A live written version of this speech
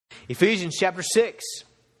Ephesians chapter 6,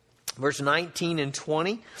 verse 19 and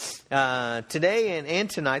 20. Today and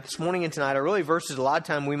tonight, this morning and tonight, are really verses a lot of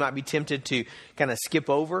time we might be tempted to kind of skip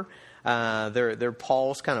over. They're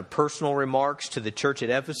Paul's kind of personal remarks to the church at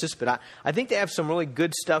Ephesus, but I think they have some really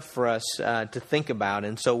good stuff for us to think about,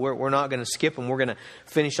 and so we're not going to skip them. We're going to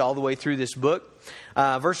finish all the way through this book.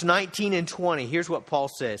 Verse 19 and 20, here's what Paul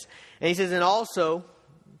says. And he says, and also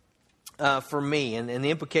for me, and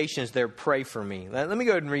the implication is there, pray for me. Let me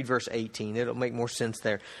go ahead and read verse 18. It'll make more sense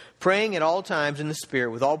there. Praying at all times in the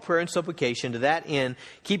Spirit with all prayer and supplication. To that end,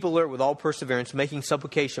 keep alert with all perseverance, making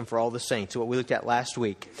supplication for all the saints. What we looked at last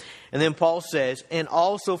week. And then Paul says, and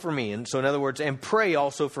also for me. And so in other words, and pray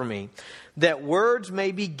also for me, that words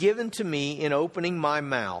may be given to me in opening my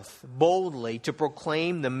mouth boldly to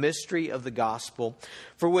proclaim the mystery of the gospel,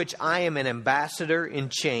 for which I am an ambassador in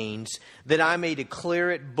chains, that I may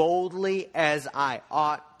declare it boldly as I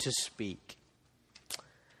ought to speak.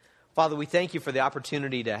 Father, we thank you for the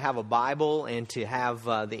opportunity to have a Bible and to have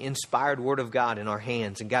the inspired Word of God in our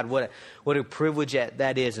hands. And God, what a privilege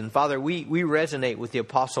that is. And Father, we resonate with the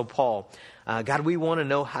Apostle Paul. God, we want to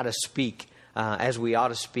know how to speak as we ought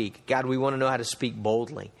to speak. God, we want to know how to speak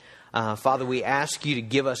boldly. Father, we ask you to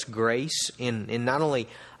give us grace in not only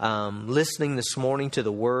listening this morning to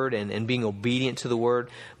the Word and being obedient to the Word,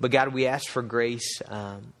 but God, we ask for grace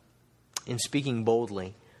in speaking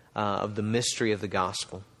boldly of the mystery of the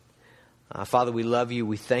gospel. Father, we love you.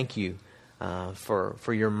 We thank you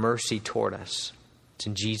for your mercy toward us. It's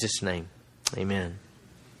in Jesus' name. Amen.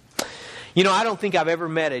 You know, I don't think I've ever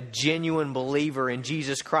met a genuine believer in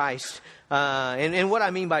Jesus Christ. And what I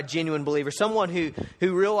mean by genuine believer, someone who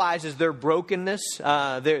realizes their brokenness,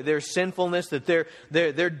 their sinfulness, that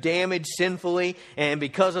they're damaged sinfully, and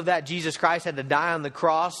because of that, Jesus Christ had to die on the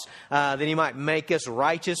cross, that He might make us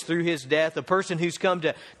righteous through His death. A person who's come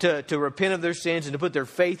to repent of their sins and to put their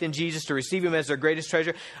faith in Jesus, to receive Him as their greatest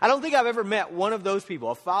treasure. I don't think I've ever met one of those people,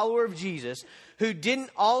 a follower of Jesus, who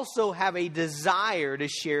didn't also have a desire to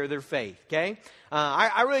share their faith. Okay.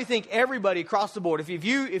 I really think everybody across the board, if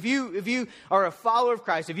you are a follower of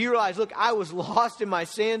Christ, if you realize, look, I was lost in my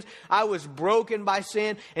sins, I was broken by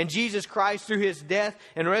sin, and Jesus Christ through His death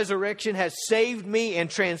and resurrection has saved me and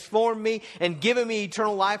transformed me and given me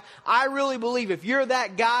eternal life, I really believe if you're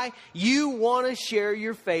that guy, you want to share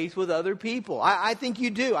your faith with other people. I think you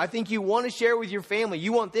do. I think you want to share with your family.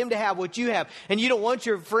 You want them to have what you have, and you don't want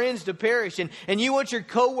your friends to perish, and you want your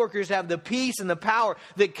coworkers to have the peace and the power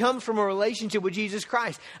that comes from a relationship with Jesus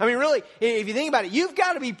Christ. I mean, really, if you think about it, you've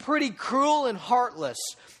got to be pretty cruel and heartless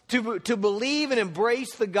to believe and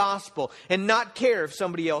embrace the gospel and not care if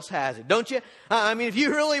somebody else has it, don't you? I mean, if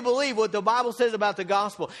you really believe what the Bible says about the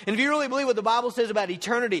gospel, and if you really believe what the Bible says about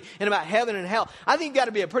eternity and about heaven and hell, I think you've got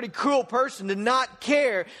to be a pretty cruel person to not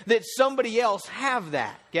care that somebody else have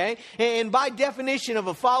that, okay? And by definition of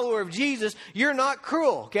a follower of Jesus, you're not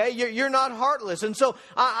cruel, okay? You're not heartless. And so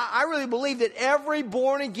I really believe that every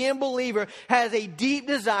born-again believer has a deep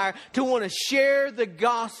desire to want to share the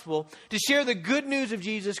gospel, to share the good news of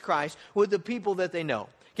Jesus Christ with the people that they know.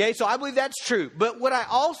 Okay, so I believe that's true. But what I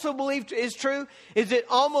also believe is true is that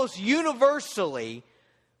almost universally,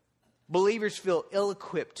 believers feel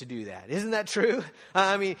ill-equipped to do that. Isn't that true?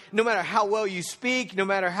 I mean, no matter how well you speak, no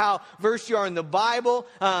matter how versed you are in the Bible,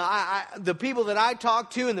 the people that I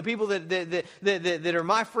talk to and the people that are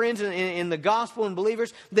my friends in the gospel and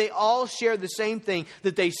believers, they all share the same thing,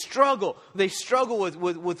 that they struggle. They struggle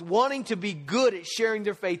with wanting to be good at sharing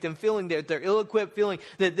their faith and feeling that they're ill-equipped, feeling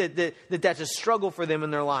that that's a struggle for them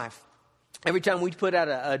in their life. Every time we put out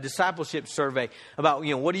a discipleship survey about,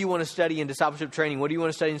 what do you want to study in discipleship training? What do you want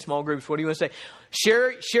to study in small groups? What do you want to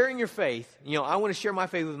say? Sharing your faith. I want to share my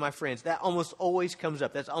faith with my friends. That almost always comes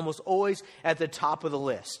up. That's almost always at the top of the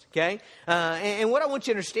list. Okay? And what I want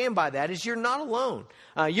you to understand by that is you're not alone.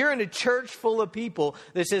 You're in a church full of people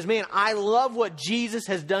that says, man, I love what Jesus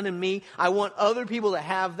has done in me. I want other people to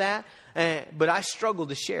have that. But I struggle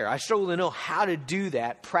to share. I struggle to know how to do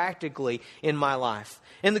that practically in my life.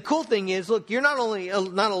 And the cool thing is, look, you're not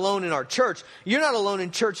alone in our church. You're not alone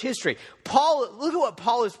in church history. Look at what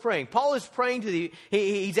Paul is praying. Paul is praying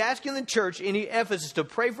he's asking the church in Ephesus to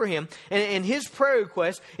pray for him. And his prayer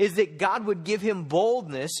request is that God would give him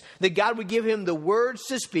boldness, that God would give him the words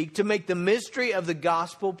to speak to make the mystery of the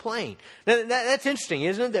gospel plain. Now, that's interesting,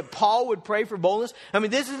 isn't it? That Paul would pray for boldness. I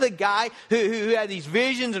mean, this is the guy who had these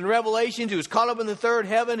visions and revelations Galatians, who was caught up in the third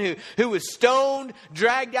heaven, who was stoned,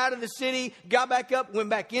 dragged out of the city, got back up, went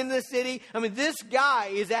back into the city. I mean, this guy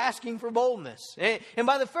is asking for boldness. And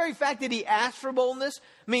by the very fact that he asked for boldness,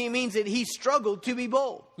 means that he struggled to be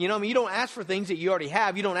bold. You know, I mean, you don't ask for things that you already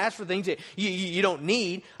have. You don't ask for things that you don't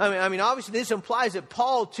need. I mean, obviously this implies that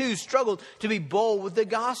Paul too struggled to be bold with the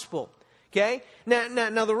gospel. Okay?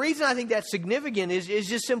 Now, the reason I think that's significant is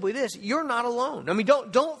just simply this. You're not alone. I mean,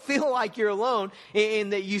 don't feel like you're alone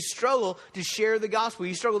in that you struggle to share the gospel.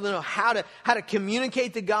 You struggle to know how to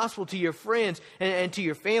communicate the gospel to your friends and to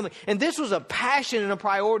your family. And this was a passion and a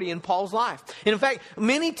priority in Paul's life. And in fact,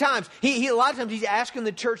 many times, a lot of times he's asking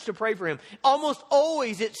the church to pray for him. Almost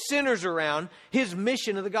always it centers around his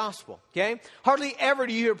mission of the gospel. Okay? Hardly ever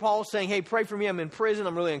do you hear Paul saying, hey, pray for me. I'm in prison.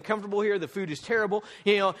 I'm really uncomfortable here. The food is terrible.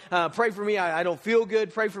 Pray for me. I don't feel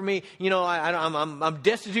good. Pray for me. I'm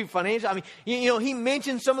destitute financially. I mean, he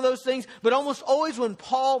mentions some of those things, but almost always when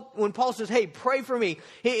Paul says, hey, pray for me,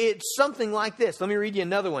 it's something like this. Let me read you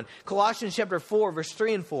another one. Colossians chapter 4, verse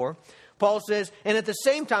 3 and 4. Paul says, and at the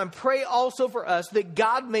same time, pray also for us that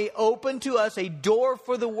God may open to us a door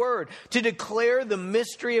for the word to declare the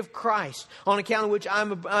mystery of Christ, on account of which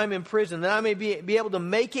I'm in prison, that I may be able to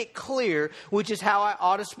make it clear, which is how I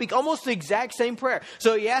ought to speak. Almost the exact same prayer.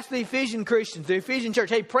 So he asked the Ephesian Christians, the Ephesian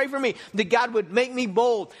church, hey, pray for me that God would make me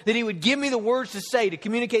bold, that he would give me the words to say to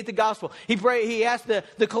communicate the gospel. He asked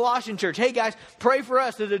the Colossian church, hey guys, pray for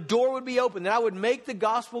us that a door would be open, that I would make the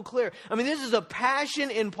gospel clear. I mean, this is a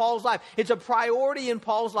passion in Paul's life. It's a priority in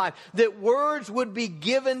Paul's life that words would be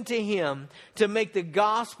given to him to make the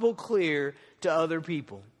gospel clear to other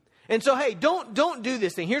people. And so, hey, don't do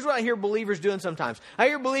this thing. Here's what I hear believers doing sometimes. I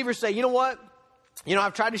hear believers say, you know what?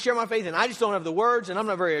 I've tried to share my faith and I just don't have the words and I'm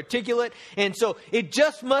not very articulate. And so it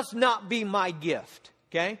just must not be my gift.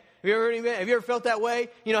 Okay? Have you ever felt that way?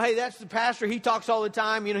 Hey, that's the pastor. He talks all the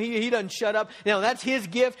time. He doesn't shut up. That's his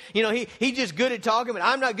gift. He's just good at talking, but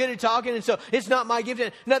I'm not good at talking. And so it's not my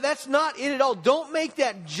gift. Now, that's not it at all. Don't make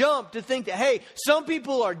that jump to think that, hey, some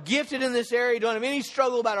people are gifted in this area, don't have any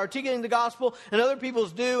struggle about articulating the gospel, and other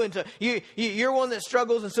people's do. And so you're one that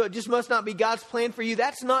struggles, and so it just must not be God's plan for you.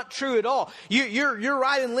 That's not true at all. You're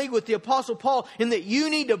right in league with the Apostle Paul in that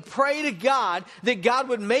you need to pray to God that God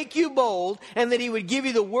would make you bold and that he would give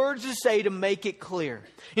you the words to say to make it clear.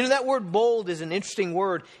 That word bold is an interesting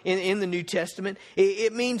word in the New Testament.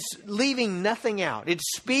 It means leaving nothing out. It's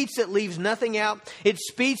speech that leaves nothing out. It's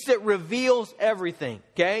speech that reveals everything,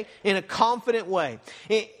 okay, in a confident way.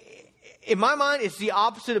 In my mind, it's the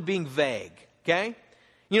opposite of being vague, okay?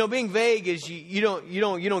 Being vague is you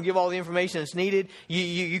don't give all the information that's needed.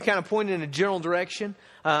 You kind of point in a general direction.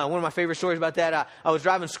 One of my favorite stories about that, I was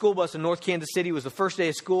driving a school bus in North Kansas City. It was the first day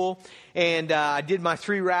of school. And I did my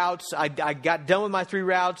 3 routes. I got done with my 3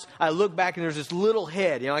 routes. I looked back and there's this little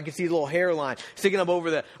head. I could see the little hairline sticking up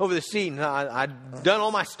over the seat. And I'd done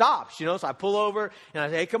all my stops, So I pull over and I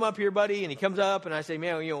say, hey, come up here, buddy. And he comes up and I say,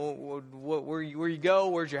 man, where you go?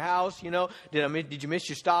 Where's your house? Did you miss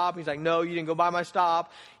your stop? He's like, no, you didn't go by my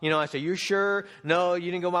stop. I say, you're sure? No,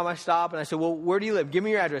 you didn't go by my stop. And I said, well, where do you live? Give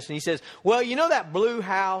me your address. And he says, well, that blue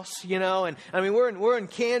house, and I mean, we're in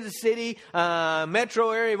Kansas City,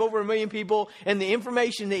 metro area of over 1 million people. And the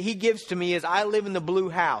information that he gives to me is I live in the blue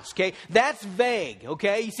house. Okay. That's vague.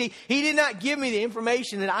 Okay. You see, he did not give me the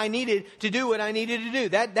information that I needed to do what I needed to do.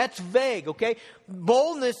 That's vague. Okay.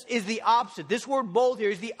 Boldness is the opposite. This word bold here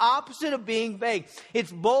is the opposite of being vague.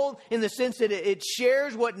 It's bold in the sense that it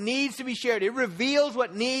shares what needs to be shared. It reveals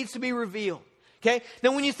what needs to be revealed. Okay?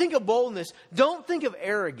 Now, when you think of boldness, don't think of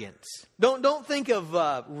arrogance. Don't think of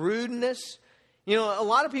rudeness. A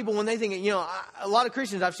lot of people, when they think, a lot of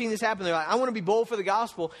Christians, I've seen this happen. They're like, I want to be bold for the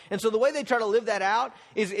gospel. And so the way they try to live that out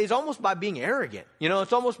is almost by being arrogant.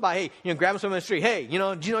 It's almost by, hey, grabbing someone in the street. Hey, do you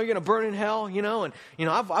know you're going to burn in hell? And,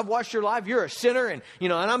 I've watched your life. You're a sinner. And,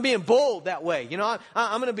 and I'm being bold that way.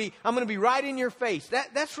 I'm going to be right in your face.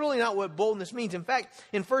 That's really not what boldness means. In fact,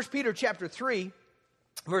 in 1 Peter chapter 3,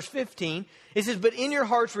 verse 15, it says, but in your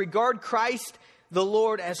hearts regard Christ the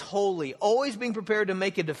Lord as holy, always being prepared to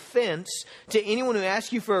make a defense to anyone who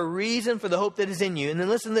asks you for a reason for the hope that is in you. And then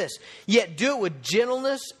listen to this, yet do it with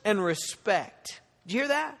gentleness and respect. Did you hear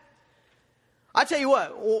that? I tell you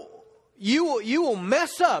what, you will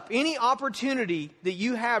mess up any opportunity that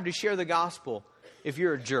you have to share the gospel if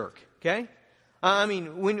you're a jerk, okay? I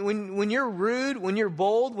mean, when you're rude, when you're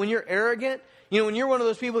bold, when you're arrogant, when you're one of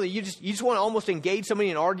those people that you just want to almost engage somebody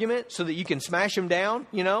in an argument so that you can smash them down,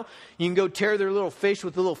 you can go tear their little fish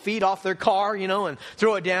with the little feet off their car, and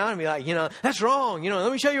throw it down and be like, that's wrong,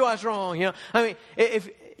 let me show you why it's wrong, I mean, if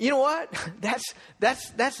You know what?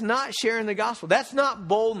 That's not sharing the gospel. That's not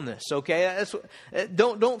boldness, okay?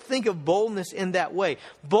 Don't think of boldness in that way.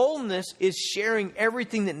 Boldness is sharing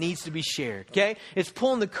everything that needs to be shared, okay? It's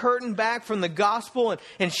pulling the curtain back from the gospel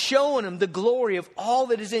and showing them the glory of all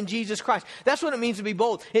that is in Jesus Christ. That's what it means to be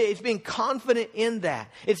bold. It's being confident in that.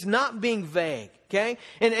 It's not being vague. Okay?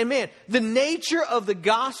 And man, the nature of the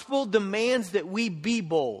gospel demands that we be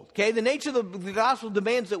bold. Okay? The nature of the gospel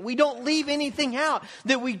demands that we don't leave anything out.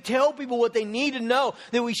 That we tell people what they need to know.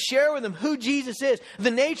 That we share with them who Jesus is.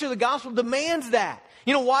 The nature of the gospel demands that.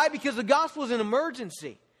 You know why? Because the gospel is an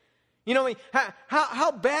emergency. You know, I mean,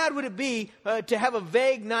 how bad would it be to have a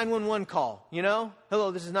vague 911 call? You know?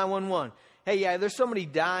 Hello, this is 911. Hey, yeah, there's somebody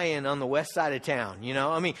dying on the west side of town, you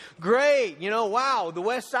know? I mean, great, you know, wow, the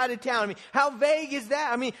west side of town. I mean, how vague is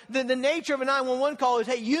that? I mean, the nature of a 911 call is,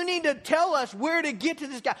 hey, you need to tell us where to get to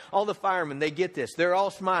this guy. All the firemen, they get this. They're all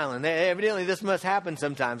smiling. Evidently, this must happen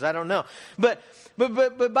sometimes. I don't know. But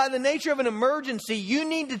by the nature of an emergency, you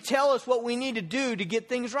need to tell us what we need to do to get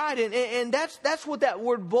things right. And that's what that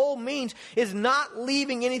word bold means, is not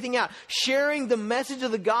leaving anything out. Sharing the message of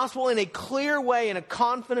the gospel in a clear way, in a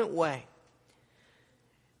confident way.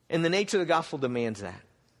 And the nature of the gospel demands that.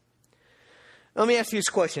 Let me ask you this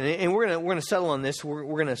question, and we're gonna settle on this.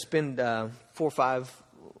 We're gonna spend 4 or 5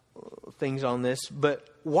 things on this. But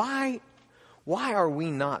why are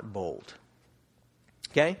we not bold?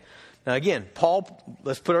 Okay. Now again, Paul.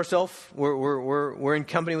 Let's put ourselves. We're in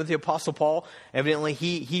company with the Apostle Paul. Evidently,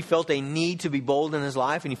 he felt a need to be bold in his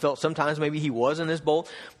life, and he felt sometimes maybe he wasn't as bold.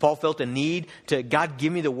 Paul felt a need to, God,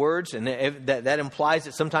 give me the words, and that implies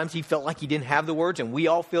that sometimes he felt like he didn't have the words, and we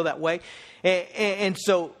all feel that way. And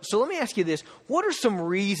so let me ask you this: what are some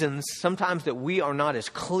reasons sometimes that we are not as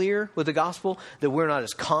clear with the gospel, that we're not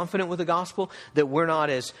as confident with the gospel, that we're not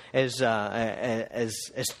as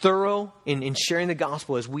thorough in sharing the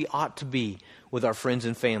gospel as we ought to be with our friends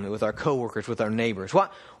and family, with our coworkers, with our neighbors?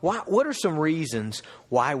 What are some reasons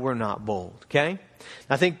why we're not bold? Okay,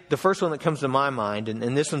 I think the first one that comes to my mind,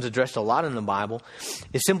 and this one's addressed a lot in the Bible,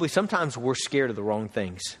 is simply sometimes we're scared of the wrong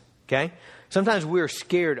things. Okay. Sometimes we are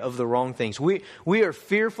scared of the wrong things. We are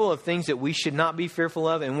fearful of things that we should not be fearful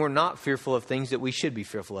of, and we're not fearful of things that we should be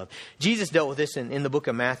fearful of. Jesus dealt with this in the book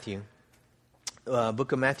of Matthew.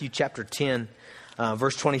 Book of Matthew chapter 10,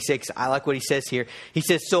 verse 26. I like what he says here. He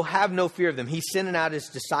says, so have no fear of them. He's sending out his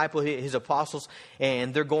disciples, his apostles,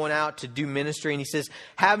 and they're going out to do ministry. And he says,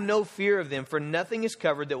 have no fear of them, for nothing is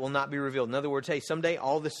covered that will not be revealed. In other words, hey, someday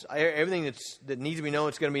all this, everything that needs to be known,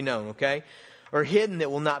 it's going to be known, okay? Or hidden that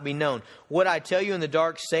will not be known. What I tell you in the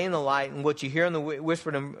dark, say in the light, and what you hear in the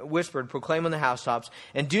whispered, proclaim on the housetops.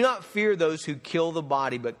 And do not fear those who kill the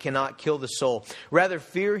body, but cannot kill the soul. Rather,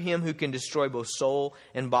 fear him who can destroy both soul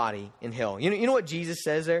and body in hell. You know what Jesus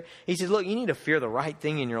says there? He says, look, you need to fear the right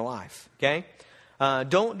thing in your life, okay?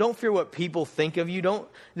 Don't fear what people think of you.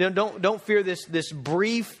 Don't fear this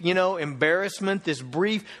brief, embarrassment, this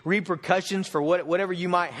brief repercussions for whatever you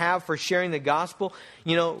might have for sharing the gospel.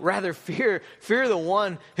 Rather fear the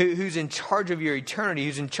one who's in charge of your eternity,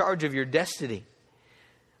 who's in charge of your destiny.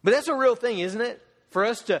 But that's a real thing, isn't it? For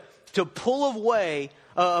us to pull away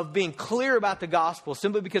of being clear about the gospel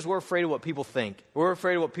simply because we're afraid of what people think. We're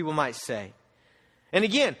afraid of what people might say. And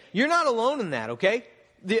again, you're not alone in that, okay?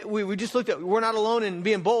 We just looked at, we're not alone in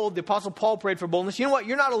being bold. The Apostle Paul prayed for boldness. You know what?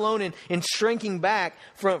 You're not alone in shrinking back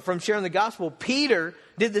from sharing the gospel. Peter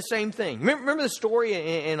did the same thing. Remember the story,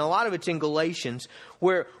 and a lot of it's in Galatians,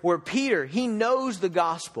 where Peter, he knows the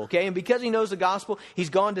gospel, okay? And because he knows the gospel, he's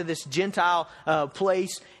gone to this Gentile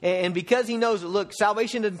place. And because he knows that, look,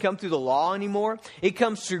 salvation doesn't come through the law anymore. It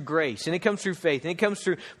comes through grace, and it comes through faith, and it comes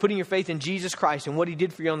through putting your faith in Jesus Christ and what he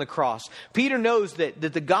did for you on the cross. Peter knows that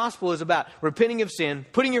the gospel is about repenting of sin,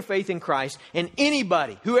 putting your faith in Christ, and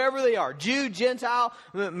anybody, whoever they are, Jew, Gentile,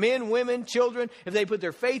 men, women, children, if they put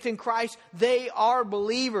their faith in Christ, they are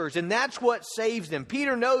believers, and that's what saves them.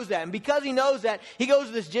 Peter knows that, and because he knows that, he goes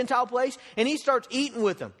to this Gentile place and he starts eating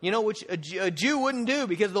with them, which a Jew wouldn't do,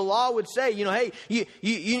 because the law would say, hey, you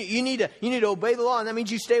need to obey the law, and that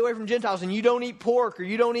means you stay away from Gentiles and you don't eat pork or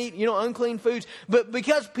you don't eat unclean foods. But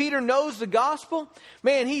because Peter knows the gospel,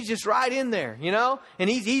 man, he's just right in there, and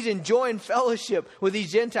he's enjoying fellowship with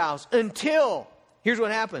these Gentiles until, here's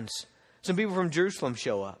what happens. Some people from Jerusalem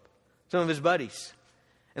show up, some of his buddies,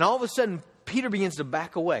 and all of a sudden Peter begins to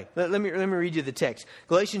back away. Let me read you the text.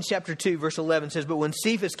 Galatians chapter 2, verse 11 says, "But when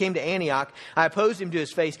Cephas came to Antioch, I opposed him to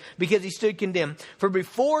his face because he stood condemned. For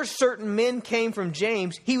before certain men came from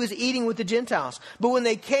James, he was eating with the Gentiles. But when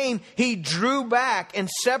they came, he drew back and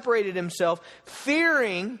separated himself,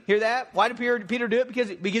 fearing," hear that? Why did Peter do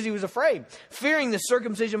it? Because he was afraid. "Fearing the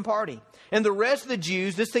circumcision party. And the rest of the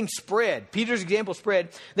Jews," this thing spread. Peter's example spread.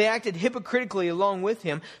 "They acted hypocritically along with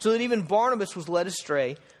him, so that even Barnabas was led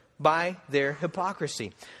astray by their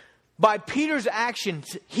hypocrisy." By Peter's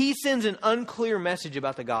actions, he sends an unclear message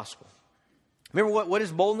about the gospel. Remember what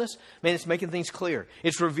is boldness? Man, it's making things clear.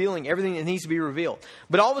 It's revealing everything that needs to be revealed.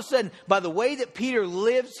 But all of a sudden, by the way that Peter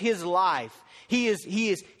lives his life, he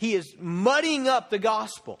is muddying up the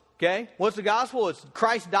gospel. Okay? What's the gospel? It's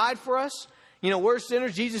Christ died for us. You know, we're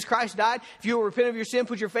sinners. Jesus Christ died. If you will repent of your sin,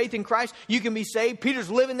 put your faith in Christ, you can be saved.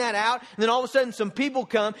 Peter's living that out. And then all of a sudden some people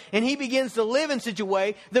come and he begins to live in such a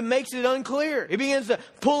way that makes it unclear. He begins to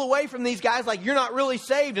pull away from these guys like, you're not really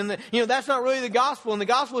saved. And that's not really the gospel. And the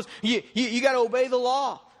gospel is you got to obey the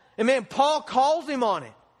law. And man, Paul calls him on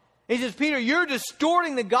it. He says, Peter, you're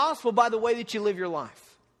distorting the gospel by the way that you live your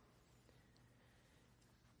life.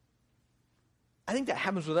 I think that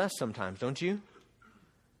happens with us sometimes, don't you?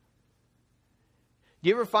 Do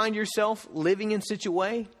you ever find yourself living in such a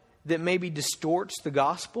way that maybe distorts the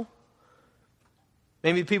gospel?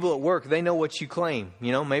 Maybe the people at work, they know what you claim.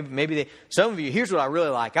 You know, maybe some of you, here's what I really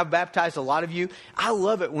like. I've baptized a lot of you. I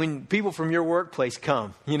love it when people from your workplace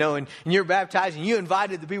come, you know, and you're baptized and you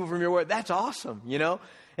invited the people from your work. That's awesome, you know,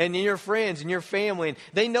 and your friends and your family, and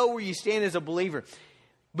they know where you stand as a believer.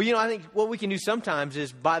 But, you know, I think what we can do sometimes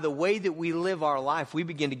is by the way that we live our life, we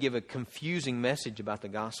begin to give a confusing message about the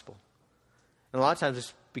gospel. And a lot of times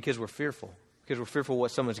it's because we're fearful. Because we're fearful of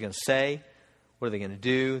what someone's going to say. What are they going to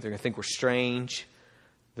do? They're going to think we're strange.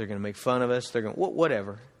 They're going to make fun of us. They're going to,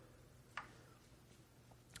 whatever.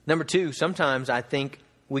 Number two, sometimes I think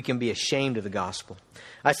we can be ashamed of the gospel.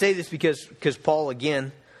 I say this because Paul,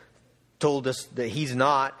 again, told us that he's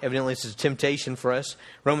not. Evidently, this is a temptation for us.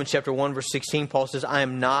 Romans chapter 1, verse 16, Paul says, "I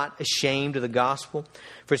am not ashamed of the gospel,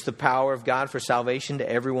 for it's the power of God for salvation to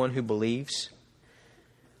everyone who believes."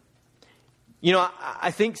 You know,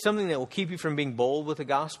 I think something that will keep you from being bold with the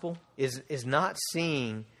gospel is not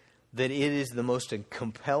seeing that it is the most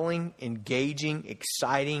compelling, engaging,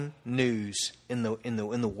 exciting news in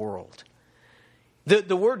the world.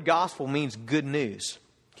 The word gospel means good news,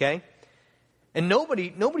 okay? And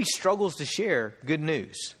nobody struggles to share good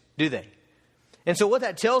news, do they? And so what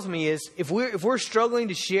that tells me is if we're struggling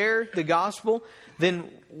to share the gospel, then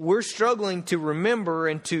we're struggling to remember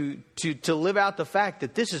and to live out the fact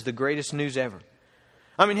that this is the greatest news ever.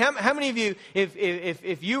 I mean, how many of you,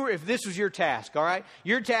 if this was your task, all right?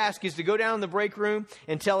 Your task is to go down in the break room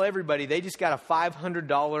and tell everybody they just got a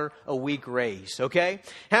 $500 a week raise, okay?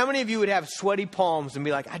 How many of you would have sweaty palms and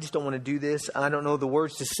be like, I just don't want to do this. I don't know the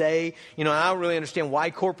words to say. You know, I don't really understand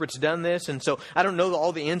why corporate's done this. And so I don't know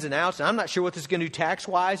all the ins and outs. And I'm not sure what this is going to do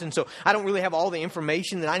tax-wise. And so I don't really have all the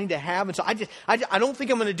information that I need to have. And so I don't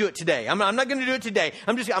think I'm going to do it today. I'm not going to do it today.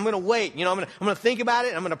 I'm going to wait. You know, I'm going to think about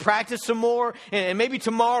it. I'm going to practice some more. And maybe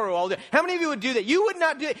tomorrow I'll do it. How many of you would do that? You would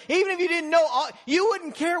not do it. Even if you didn't know, you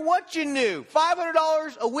wouldn't care what you knew.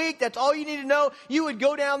 $500 a week, that's all you need to know. You would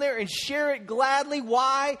go down there and share it gladly.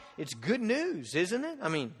 Why? It's good news, isn't it? I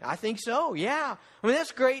mean, I think so. Yeah. I mean,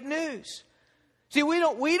 that's great news. See, we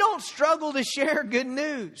don't struggle to share good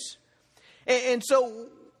news. And so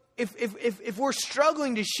if we're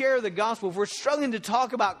struggling to share the gospel, if we're struggling to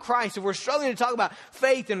talk about Christ, if we're struggling to talk about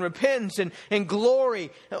faith and repentance and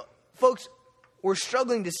glory, folks, we're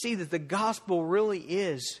struggling to see that the gospel really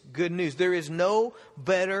is good news. There is no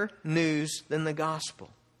better news than the gospel.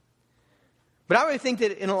 But I really think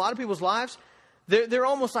that in a lot of people's lives, they're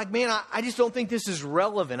almost like, man, I just don't think this is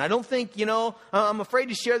relevant. I don't think, you know, I'm afraid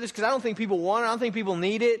to share this because I don't think people want it. I don't think people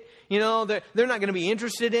need it. You know, they're not going to be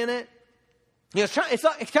interested in it. You know,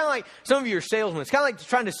 it's kind of like some of you are salesmen. It's kind of like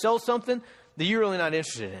trying to sell something that you're really not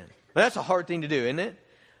interested in. Well, that's a hard thing to do, isn't it?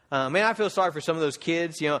 Man, I feel sorry for some of those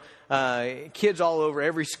kids, you know, kids all over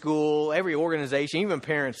every school, every organization, even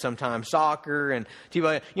parents sometimes, soccer and, you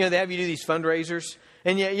know, they have you do these fundraisers.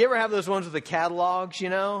 And you ever have those ones with the catalogs, you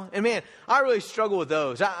know? And man, I really struggle with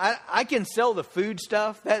those. I can sell the food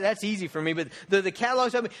stuff. That's easy for me. But the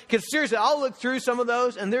catalogs, because seriously, I'll look through some of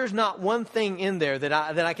those and there's not one thing in there that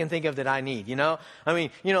I can think of that I need, you know? I mean,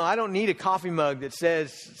 you know, I don't need a coffee mug that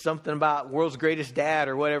says something about world's greatest dad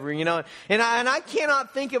or whatever, you know? And I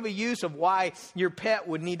cannot think of a use of why your pet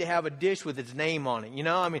would need to have a dish with its name on it, you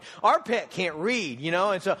know? I mean, our pet can't read, you know?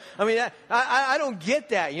 And so, I mean, I don't get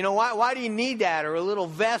that. You know, why do you need that? Or a little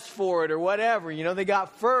vest for it or whatever. You know, they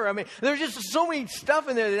got fur. I mean, there's just so many stuff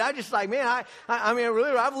in there that I just like, man,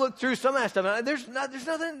 I've looked through some of that stuff. And there's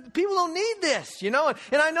nothing, people don't need this, you know.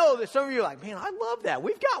 And I know that some of you are like, man, I love that.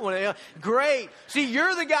 We've got one. You know, great. See,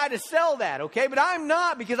 you're the guy to sell that, okay? But I'm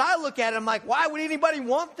not, because I look at it, I'm like, why would anybody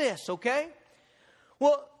want this, okay?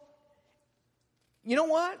 Well, you know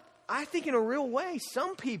what? I think in a real way,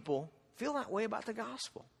 some people feel that way about the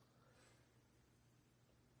gospel.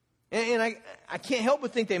 And I can't help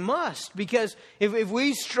but think they must, because if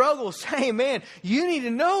we struggle saying, man, you need to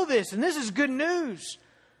know this, and this is good news.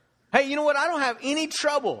 Hey, you know what? I don't have any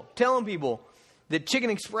trouble telling people that Chicken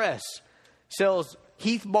Express sells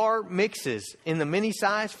Heath Bar mixes in the mini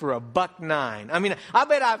size for $1.09. I mean, I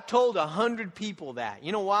bet I've told 100 people that.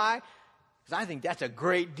 You know why? I think that's a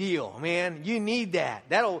great deal, man. You need that.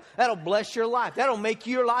 That'll bless your life. That'll make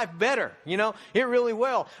your life better. You know, it really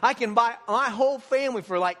will. I can buy my whole family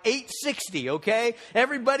for like $8.60. Okay,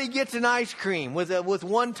 everybody gets an ice cream with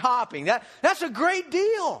one topping. That's a great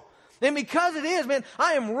deal. And because it is, man,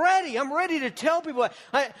 I am ready. I'm ready to tell people.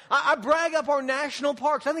 I brag up our national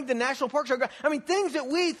parks. I think the national parks are great. I mean, things that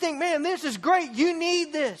we think, man, this is great. You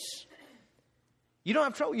need this. You don't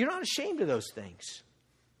have trouble. You're not ashamed of those things.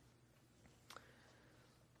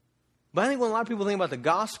 But I think when a lot of people think about the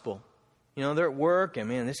gospel, you know, they're at work and,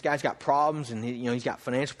 man, this guy's got problems and, he's got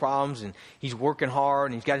financial problems and he's working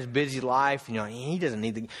hard and he's got his busy life. You know, he doesn't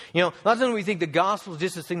need a lot of times we think the gospel is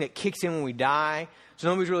just this thing that kicks in when we die. So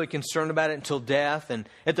nobody's really concerned about it until death. And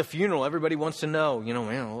at the funeral, everybody wants to know,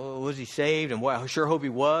 man, was he saved? And boy, I sure hope he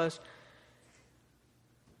was.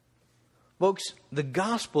 Folks, the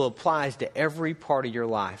gospel applies to every part of your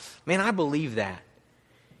life. Man, I believe that.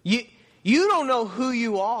 You don't know who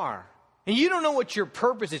you are. And you don't know what your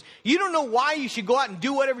purpose is. You don't know why you should go out and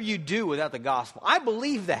do whatever you do without the gospel. I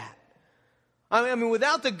believe that. I mean,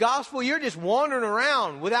 without the gospel, you're just wandering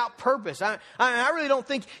around without purpose. I really don't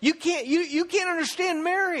think you can't understand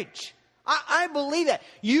marriage. I believe that.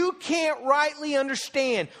 You can't rightly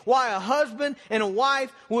understand why a husband and a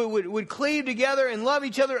wife would cleave together and love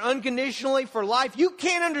each other unconditionally for life. You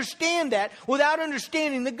can't understand that without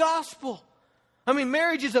understanding the gospel. I mean,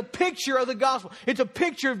 marriage is a picture of the gospel. It's a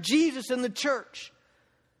picture of Jesus and the church.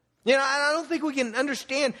 I don't think we can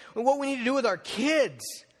understand what we need to do with our kids.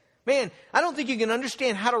 Man, I don't think you can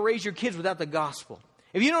understand how to raise your kids without the gospel.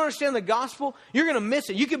 If you don't understand the gospel, you're going to miss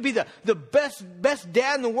it. You could be the best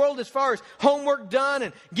dad in the world as far as homework done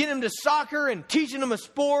and getting them to soccer and teaching them a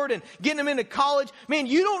sport and getting them into college. Man,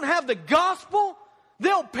 you don't have the gospel,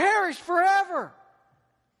 they'll perish forever.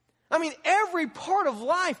 I mean, every part of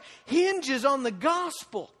life hinges on the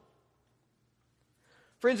gospel.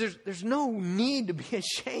 Friends, there's no need to be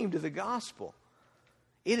ashamed of the gospel.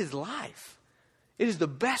 It is life. It is the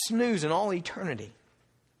best news in all eternity.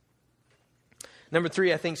 Number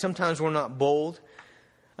 3, I think sometimes we're not bold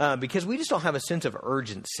because we just don't have a sense of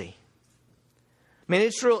urgency. Man,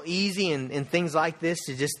 it's real easy in things like this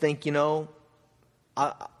to just think,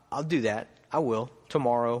 I'll do that. I will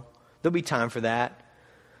tomorrow. There'll be time for that.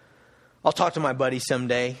 I'll talk to my buddy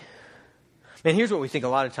someday. Man, here's what we think a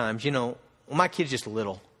lot of times. Well, my kid's just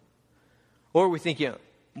little. Or we think,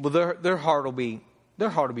 well, their heart will be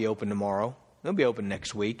open tomorrow. They'll be open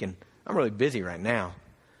next week, and I'm really busy right now.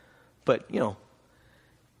 But,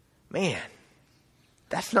 man,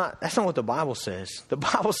 that's not what the Bible says. The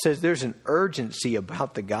Bible says there's an urgency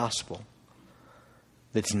about the gospel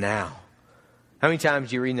that's now. How many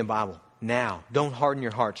times do you read in the Bible? Now. Don't harden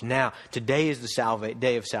your hearts. Now. Today is the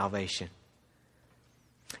day of salvation.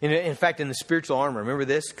 In fact, in the spiritual armor, remember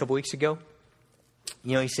this a couple weeks ago?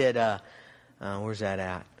 He said, where's that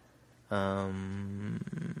at?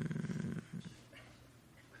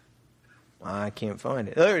 I can't find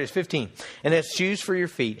it. There it is, 15. And as shoes for your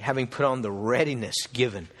feet, having put on the readiness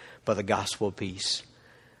given by the gospel of peace.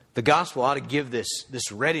 The gospel ought to give this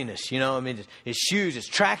readiness, it's shoes, it's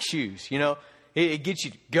track shoes, It gets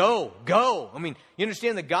you to go. I mean, you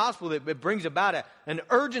understand the gospel that it brings about an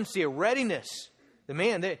urgency, a readiness. The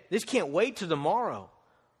man, this can't wait till tomorrow.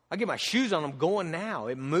 I get my shoes on, I'm going now.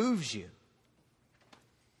 It moves you.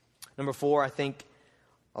 Number 4, I think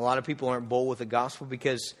a lot of people aren't bold with the gospel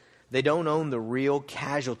because they don't own the real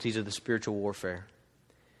casualties of the spiritual warfare.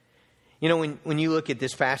 When you look at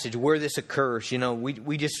this passage, where this occurs,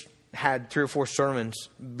 we just had 3 or 4 sermons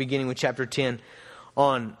beginning with chapter 10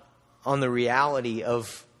 on the reality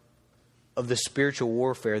of the spiritual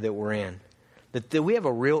warfare that we're in. That we have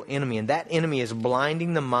a real enemy, and that enemy is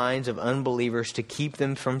blinding the minds of unbelievers to keep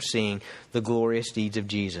them from seeing the glorious deeds of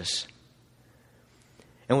Jesus.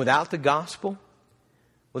 And without the gospel,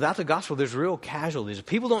 there's real casualties. If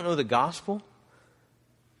people don't know the gospel,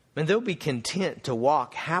 and they'll be content to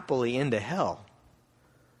walk happily into hell.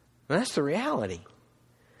 And that's the reality.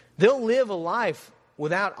 They'll live a life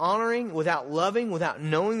without honoring, without loving, without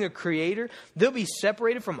knowing their Creator. They'll be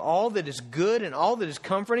separated from all that is good and all that is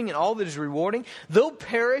comforting and all that is rewarding. They'll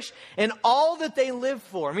perish, and all that they live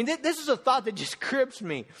for. I mean, this is a thought that just grips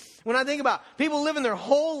me. When I think about people living their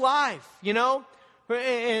whole life, you know,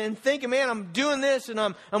 and thinking, man, I'm doing this and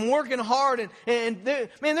I'm working hard. And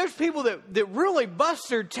there's people that really bust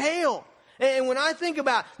their tail. And when I think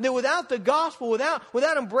about that, without the gospel,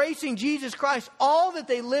 without embracing Jesus Christ, all that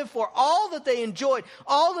they live for, all that they enjoyed,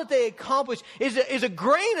 all that they accomplished is a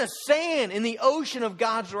grain of sand in the ocean of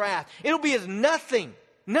God's wrath. It'll be as nothing.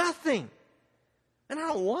 Nothing. And I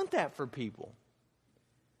don't want that for people.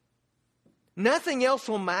 Nothing else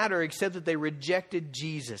will matter except that they rejected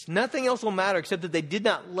Jesus. Nothing else will matter except that they did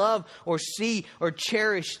not love or see or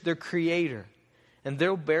cherish their Creator. And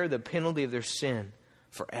they'll bear the penalty of their sin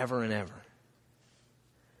forever and ever.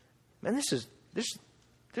 Man,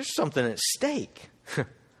 there's something at stake.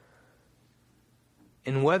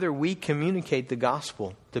 in whether we communicate the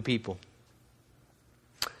gospel to people.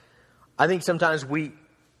 I think sometimes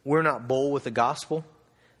we're not bold with the gospel.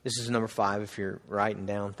 This is number 5 if you're writing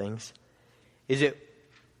down things. Is it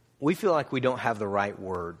we feel like we don't have the right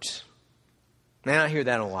words. Man, I hear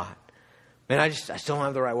that a lot. Man, I just don't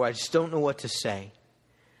have the right words. I just don't know what to say.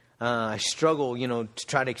 I struggle, to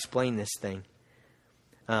try to explain this thing.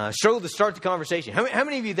 Struggle to start the conversation. How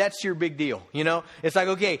many of you, that's your big deal? It's like,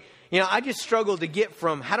 okay, I just struggle to get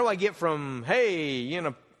from, how do I get from, hey,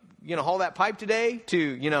 haul that pipe today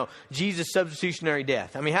to, Jesus' substitutionary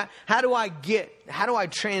death? I mean, how do I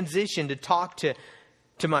transition to talk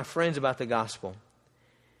to my friends about the gospel?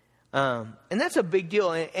 And that's a big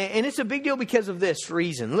deal. And it's a big deal because of this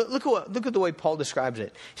reason. Look at the way Paul describes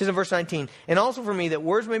it. He says in verse 19, and also for me that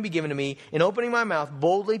words may be given to me in opening my mouth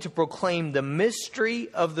boldly to proclaim the mystery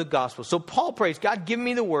of the gospel. So Paul prays, God, give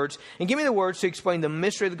me the words and give me the words to explain the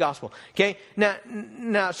mystery of the gospel. Okay.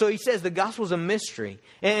 Now, so he says the gospel is a mystery.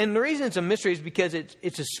 And the reason it's a mystery is because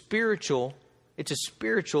it's a spiritual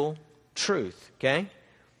truth. Okay.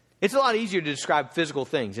 It's a lot easier to describe physical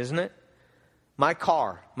things, isn't it? My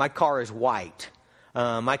car is white.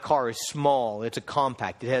 My car is small. It's a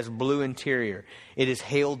compact. It has blue interior. It is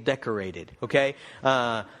hail decorated. Okay.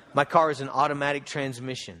 My car is an automatic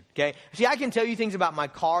transmission. Okay. See, I can tell you things about my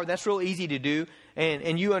car. That's real easy to do,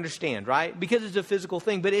 and you understand, right? Because it's a physical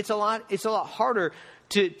thing. But it's a lot harder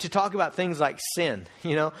to talk about things like sin.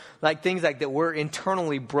 Like things like that we're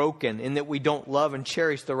internally broken and that we don't love and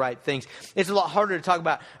cherish the right things. It's a lot harder to talk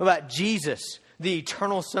about Jesus, the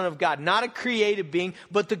eternal Son of God, not a created being,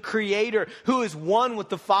 but the Creator who is one with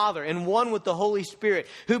the Father and one with the Holy Spirit,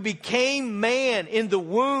 who became man in the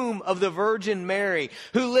womb of the Virgin Mary,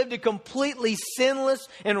 who lived a completely sinless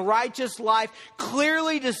and righteous life,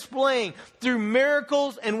 clearly displaying through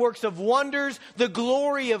miracles and works of wonders the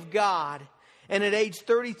glory of God. And at age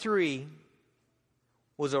 33,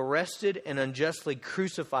 was arrested and unjustly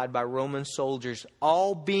crucified by Roman soldiers,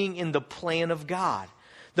 all being in the plan of God.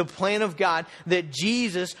 The plan of God that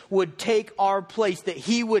Jesus would take our place, that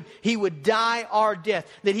He would die our death,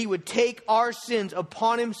 that He would take our sins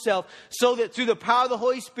upon Himself so that through the power of the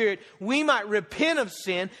Holy Spirit, we might repent of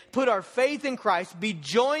sin, put our faith in Christ, be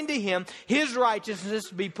joined to Him, His righteousness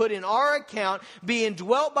be put in our account, be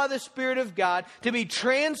indwelt by the Spirit of God, to be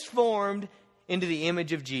transformed into the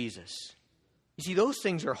image of Jesus. You see, those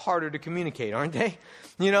things are harder to communicate, aren't they?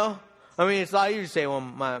 I mean, it's a lot easier to say, well,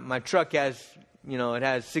 my truck has... it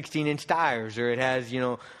has 16-inch tires, or it has,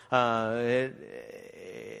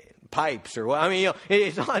 pipes, or what. I mean,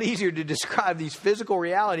 it's a lot easier to describe these physical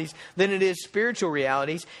realities than it is spiritual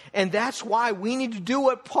realities. And that's why we need to do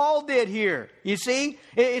what Paul did here. You see,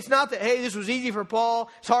 it's not that, hey, this was easy for Paul,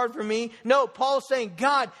 it's hard for me. No, Paul's saying,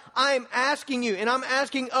 God, I'm asking you, and I'm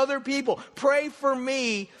asking other people, pray for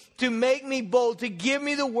me to make me bold, to give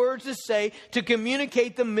me the words to say, to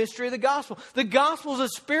communicate the mystery of the gospel. The gospel is a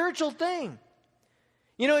spiritual thing.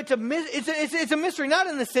 It's a mystery, not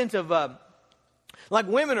in the sense of, like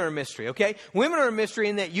women are a mystery, okay? Women are a mystery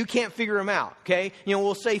in that you can't figure them out, okay?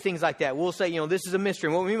 We'll say things like that. We'll say, this is a mystery.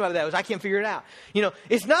 And what we mean by that is I can't figure it out.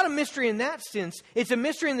 It's not a mystery in that sense. It's a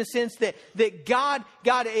mystery in the sense that God,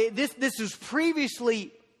 this was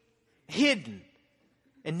previously hidden,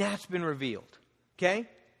 and that's been revealed, okay?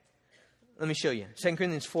 Let me show you. 2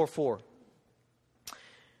 Corinthians 4:4.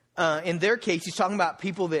 In their case, he's talking about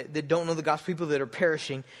people that don't know the gospel, people that are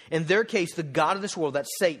perishing. In their case, the god of this world, that's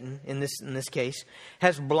Satan in this case,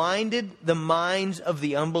 has blinded the minds of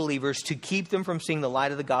the unbelievers to keep them from seeing the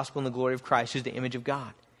light of the gospel and the glory of Christ, who's the image of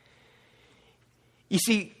God. You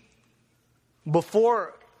see,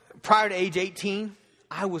 before prior to age 18,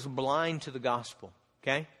 I was blind to the gospel,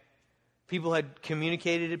 okay? People had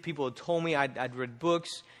communicated it. People had told me. I'd read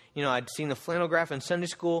books. I'd seen the flannel graph in Sunday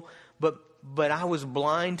school. But I was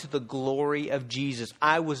blind to the glory of Jesus.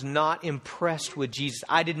 I was not impressed with Jesus.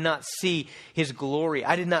 I did not see His glory.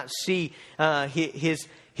 I did not see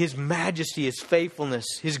His majesty, His faithfulness,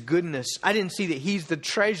 His goodness. I didn't see that He's the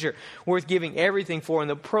treasure worth giving everything for and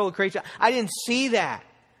the pearl of creation. I didn't see that,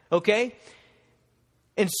 okay?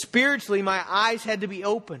 And spiritually, my eyes had to be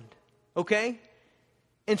opened, okay?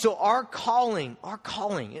 And so our calling,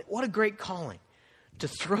 what a great calling, to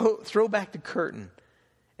throw back the curtain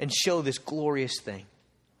and show this glorious thing.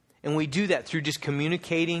 And we do that through just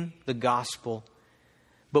communicating the gospel,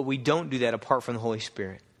 but we don't do that apart from the Holy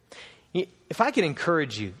Spirit. If I could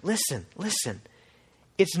encourage you, listen.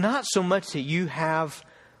 It's not so much that you have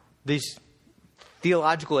this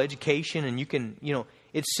theological education and you can,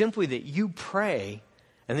 it's simply that you pray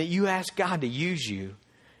and that you ask God to use you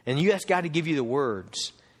and you ask God to give you the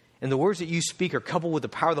words. And the words that you speak are coupled with the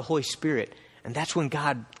power of the Holy Spirit. And that's when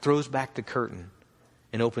God throws back the curtain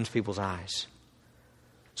and opens people's eyes.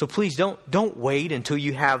 So please don't wait until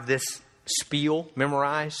you have this spiel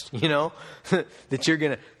memorized, that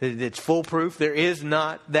that's foolproof. There is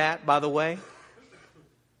not that, by the way.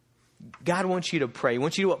 God wants you to pray. He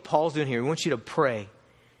wants you to do what Paul's doing here. He wants you to pray.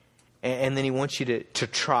 And then He wants you to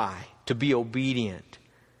try, to be obedient,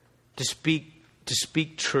 to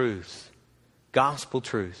speak truth, gospel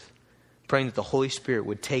truth, praying that the Holy Spirit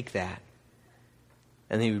would take that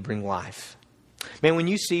and then He would bring life. Man, when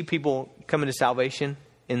you see people coming to salvation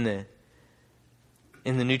in the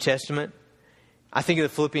New Testament, I think of the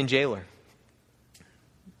Philippian jailer.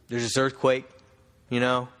 There's this earthquake, he's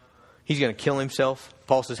going to kill himself.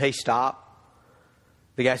 Paul says, hey, stop.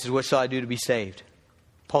 The guy says, what shall I do to be saved?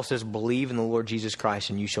 Paul says, believe in the Lord Jesus Christ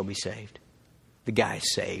and you shall be saved. The guy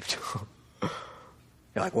is saved. You're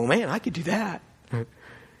like, well, man, I could do that.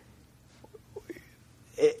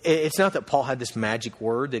 It's not that Paul had this magic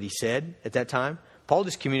word that he said at that time. Paul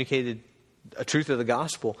just communicated a truth of the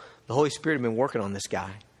gospel. The Holy Spirit had been working on this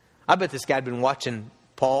guy. I bet this guy had been watching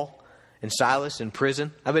Paul and Silas in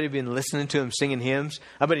prison. I bet he'd been listening to him singing hymns.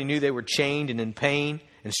 I bet he knew they were chained and in pain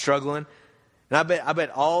and struggling. And I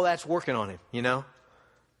bet all that's working on him,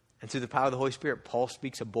 And through the power of the Holy Spirit, Paul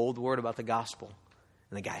speaks a bold word about the gospel.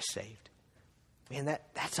 And the guy's saved. Man,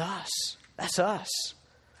 that's us. That's us.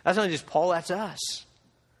 That's not just Paul, that's us.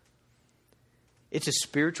 It's a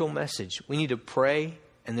spiritual message. We need to pray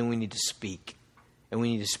and then we need to speak. And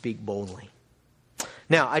we need to speak boldly.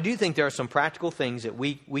 Now, I do think there are some practical things that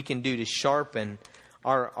we can do to sharpen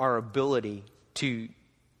our ability to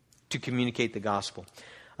communicate the gospel.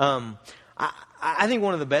 I think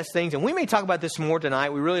one of the best things, and we may talk about this more tonight.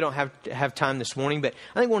 We really don't have time this morning, but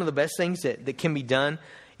I think one of the best things that can be done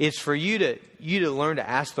is for you to learn to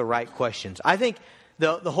ask the right questions. I think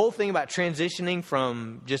the whole thing about transitioning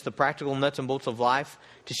from just the practical nuts and bolts of life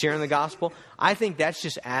to sharing the gospel, I think that's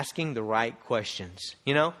just asking the right questions.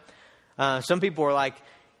 Some people are like,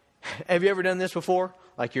 have you ever done this before?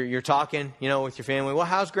 Like you're talking, with your family. Well,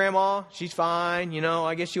 how's grandma? She's fine.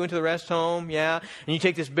 I guess she went to the rest home. Yeah. And you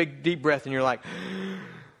take this big deep breath and you're like,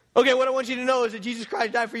 okay, what I want you to know is that Jesus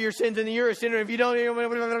Christ died for your sins and you're a sinner. If you don't, I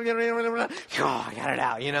got it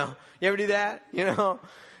out, You ever do that?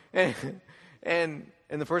 And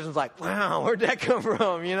the person's like, wow, where'd that come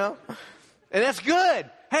from? And that's good.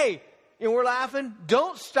 Hey, we're laughing.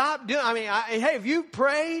 Don't stop doing. Hey, if you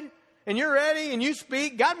prayed and you're ready and you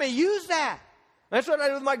speak, God may use that. That's what I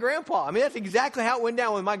did with my grandpa. That's exactly how it went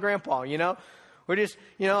down with my grandpa. We're just,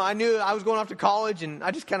 I knew I was going off to college and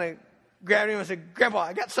I just kind of grabbed him and said, Grandpa,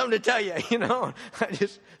 I got something to tell you. I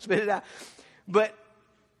just spit it out. But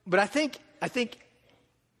I think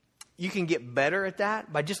you can get better at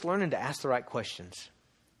that by just learning to ask the right questions.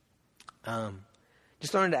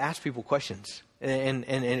 Just learning to ask people questions, and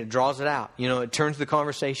it draws it out. It turns the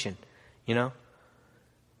conversation.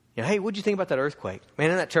 Hey, what'd you think about that earthquake? Man,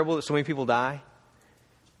 isn't that terrible that so many people die?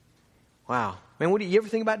 Wow, man, you ever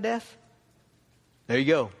think about death? There you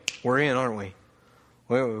go. We're in, aren't we?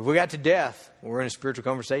 Well, if we got to death, we're in a spiritual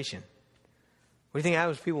conversation. What do you think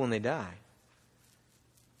happens to people when they die?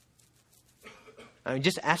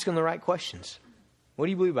 Just ask them the right questions. What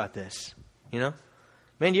do you believe about this? Man,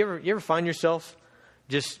 do you ever find yourself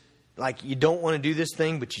just like you don't want to do this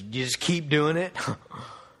thing, but you just keep doing it? Has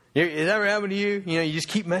that ever happened to you? You just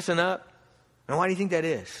keep messing up. And why do you think that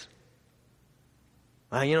is?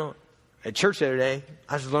 At church the other day,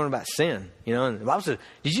 I was learning about sin. And the Bible says,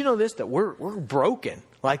 did you know this? That we're broken,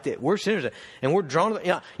 like that we're sinners, and we're drawn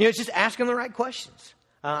to. It's just asking the right questions.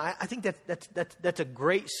 I think that's a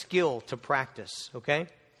great skill to practice. Okay.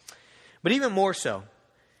 But even more so,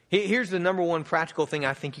 here's the number one practical thing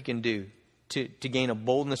I think you can do to gain a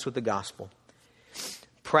boldness with the gospel.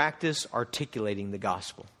 Practice articulating the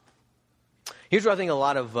gospel. Here's where I think a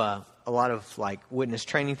lot of like witness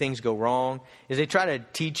training things go wrong, is they try to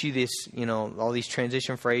teach you this, all these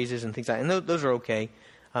transition phrases and things like that. And those are okay.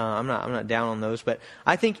 I'm not down on those. But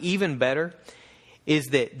I think even better is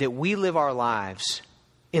that we live our lives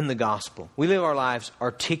in the gospel. We live our lives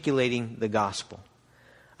articulating the gospel.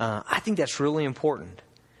 I think that's really important.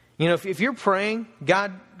 If you're praying,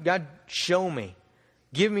 God, show me.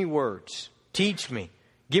 Give me words. Teach me.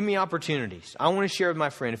 Give me opportunities. I want to share with my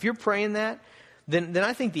friend. If you're praying that, then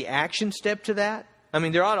I think the action step to that,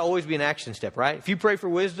 there ought to always be an action step, right? If you pray for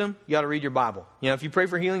wisdom, you ought to read your Bible. If you pray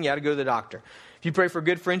for healing, you ought to go to the doctor. If you pray for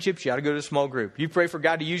good friendships, you ought to go to a small group. If you pray for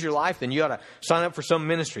God to use your life, then you ought to sign up for some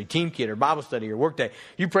ministry, Team Kit or Bible study or work day.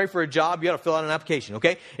 If you pray for a job, you ought to fill out an application,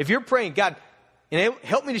 okay? If you're praying, God,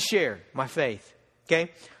 help me to share my faith,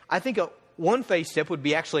 okay? I think one faith step would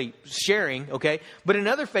be actually sharing, okay? But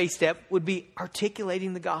another faith step would be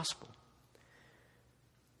articulating the gospel.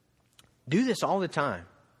 Do this all the time.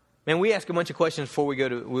 Man, we ask a bunch of questions before we go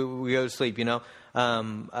to sleep,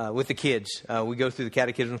 with the kids. We go through the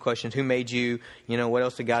catechism questions. Who made you? What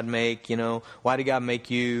else did God make? Why did God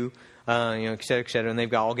make you? Et cetera, et cetera. And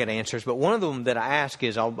they've all got answers. But one of them that I ask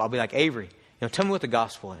is, I'll be like, Avery, tell me what the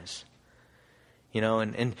gospel is.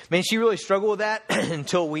 And man, she really struggled with that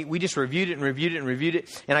until we just reviewed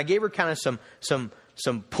it. And I gave her kind of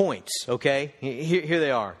some points, okay? Here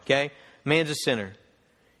they are, okay? Man's a sinner.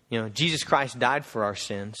 Jesus Christ died for our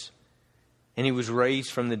sins, and He was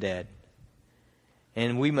raised from the dead.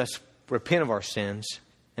 And we must repent of our sins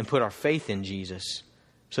and put our faith in Jesus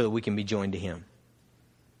so that we can be joined to Him.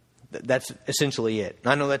 That's essentially it.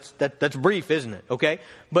 I know that's brief, isn't it? Okay?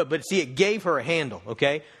 But see, it gave her a handle,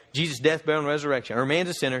 okay? Jesus' death, burial, and resurrection. Or man's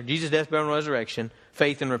a sinner. Jesus' death, burial, and resurrection.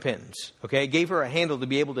 Faith and repentance. Okay? It gave her a handle to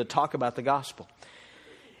be able to talk about the gospel.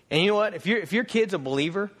 And you know what? If your kid's a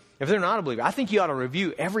believer, if they're not a believer, I think you ought to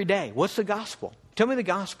review every day. What's the gospel? Tell me the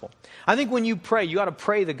gospel. I think when you pray, you ought to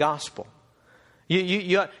pray the gospel.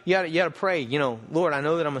 You ought to pray, Lord, I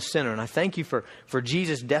know that I'm a sinner, and I thank you for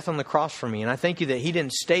Jesus' death on the cross for me. And I thank you that He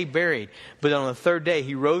didn't stay buried, but on the third day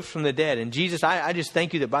He rose from the dead. And Jesus, I just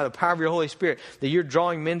thank you that by the power of your Holy Spirit, that you're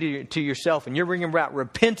drawing men to yourself, and you're bringing about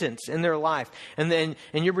repentance in their life. And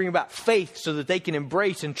you're bringing about faith so that they can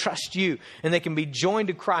embrace and trust you, and they can be joined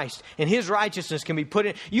to Christ, and His righteousness can be put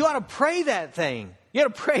in. You ought to pray that thing. You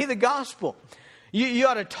ought to pray the gospel. You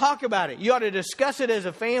ought to talk about it. You ought to discuss it as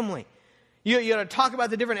a family. You ought to talk about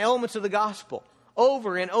the different elements of the gospel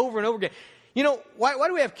over and over and over again. Why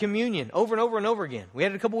do we have communion over and over and over again? We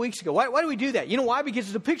had it a couple weeks ago. Why do we do that? You know why? Because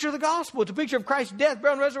it's a picture of the gospel. It's a picture of Christ's death,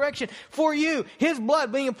 burial, and resurrection for you. His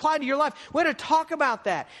blood being applied to your life. We had to talk about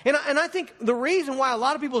that. And I think the reason why a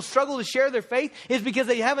lot of people struggle to share their faith is because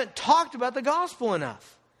they haven't talked about the gospel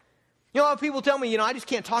enough. A lot of people tell me, I just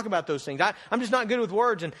can't talk about those things. I'm just not good with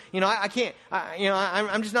words, and I can't.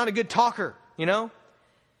 I'm just not a good talker.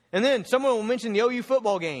 And then someone will mention the OU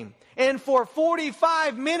football game. And for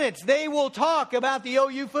 45 minutes, they will talk about the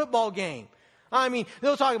OU football game.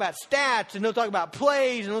 They'll talk about stats, and they'll talk about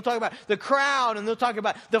plays, and they'll talk about the crowd, and they'll talk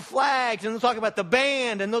about the flags, and they'll talk about the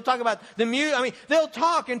band, and they'll talk about the music. They'll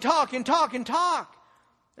talk and talk and talk and talk.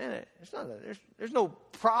 And there's no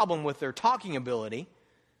problem with their talking ability.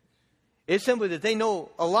 It's simply that they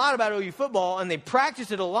know a lot about OU football, and they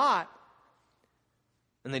practice it a lot,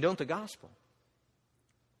 and they don't the gospel.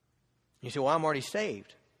 You say, well, I'm already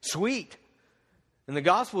saved. Sweet. And the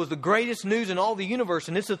gospel is the greatest news in all the universe.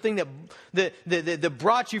 And it's the thing that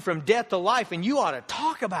brought you from death to life. And you ought to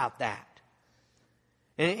talk about that.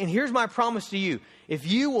 And here's my promise to you. If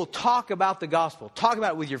you will talk about the gospel, talk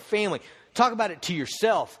about it with your family, talk about it to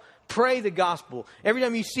yourself, pray the gospel. Every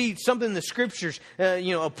time you see something in the scriptures,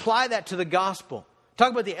 apply that to the gospel.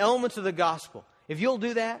 Talk about the elements of the gospel. If you'll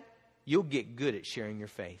do that, you'll get good at sharing your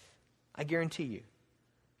faith. I guarantee you.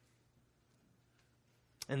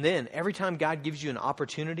 And then, every time God gives you an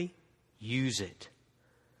opportunity, use it.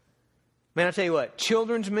 Man, I tell you what,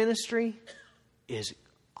 children's ministry is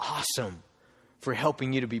awesome for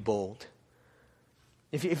helping you to be bold.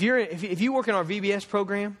 If you work in our VBS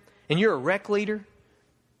program and you're a rec leader,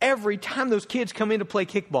 every time those kids come in to play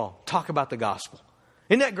kickball, talk about the gospel.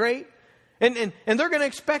 Isn't that great? And they're going to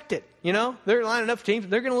expect it. They're lining up teams.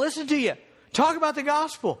 They're going to listen to you. Talk about the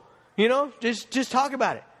gospel. Just talk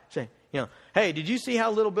about it. Say, hey, did you see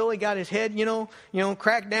how little Billy got his head,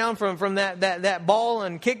 cracked down from that ball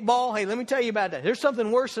and kickball? Hey, let me tell you about that. There's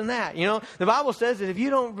something worse than that. The Bible says that if you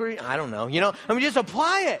don't agree, I don't know, just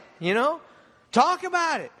apply it, talk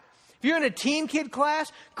about it. If you're in a Team Kid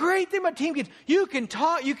class, great thing about Team Kids, you can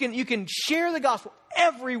talk, you can share the gospel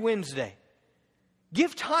every Wednesday.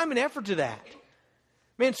 Give time and effort to that.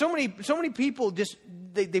 Man, so many people just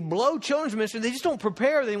they blow children's ministry. They just don't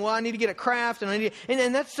prepare. They I need to get a craft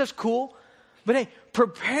and that's just cool. But hey,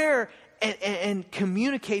 prepare and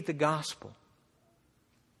communicate the gospel.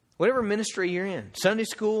 Whatever ministry you're in, Sunday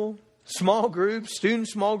school, small groups, student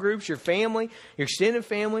small groups, your family, your extended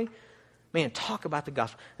family, man, talk about the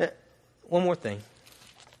gospel. One more thing.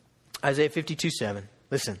 Isaiah 52:7.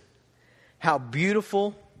 Listen. How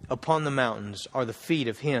beautiful upon the mountains are the feet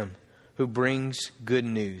of him who brings good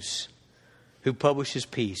news, who publishes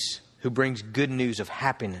peace, who brings good news of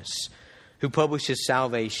happiness, who publishes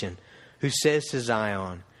salvation, who says to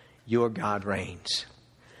Zion, your God reigns.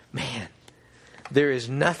 Man, there is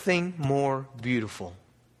nothing more beautiful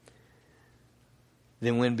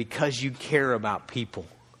than when, because you care about people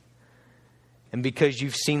and because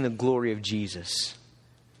you've seen the glory of Jesus,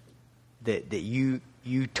 that you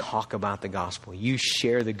talk about the gospel. You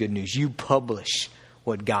share the good news. You publish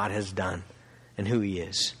what God has done and who He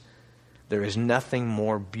is. There is nothing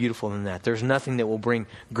more beautiful than that. There's nothing that will bring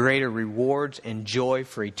greater rewards and joy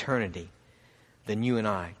for eternity than you and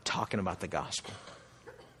I talking about the gospel.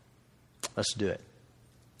 Let's do it.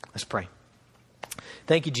 Let's pray.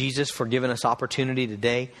 Thank you, Jesus, for giving us opportunity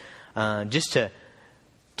today just to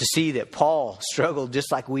see that Paul struggled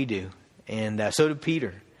just like we do. And so did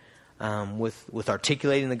Peter. With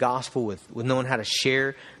articulating the gospel, with knowing how to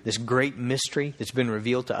share this great mystery that's been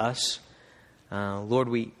revealed to us. Lord,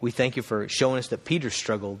 we thank you for showing us that Peter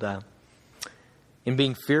struggled in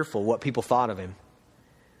being fearful what people thought of him.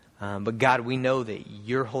 But God, we know that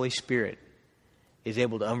your Holy Spirit is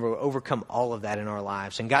able to overcome all of that in our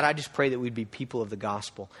lives. And God, I just pray that we'd be people of the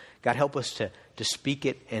gospel. God, help us to speak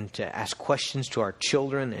it and to ask questions to our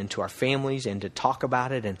children and to our families and to talk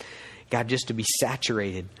about it. And God, just to be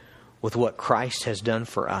saturated with what Christ has done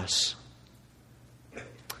for us.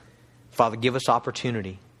 Father, give us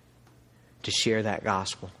opportunity to share that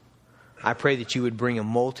gospel. I pray that you would bring a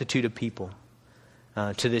multitude of people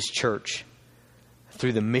to this church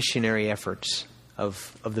through the missionary efforts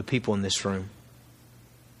of the people in this room.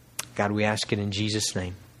 God, we ask it in Jesus'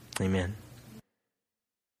 name. Amen.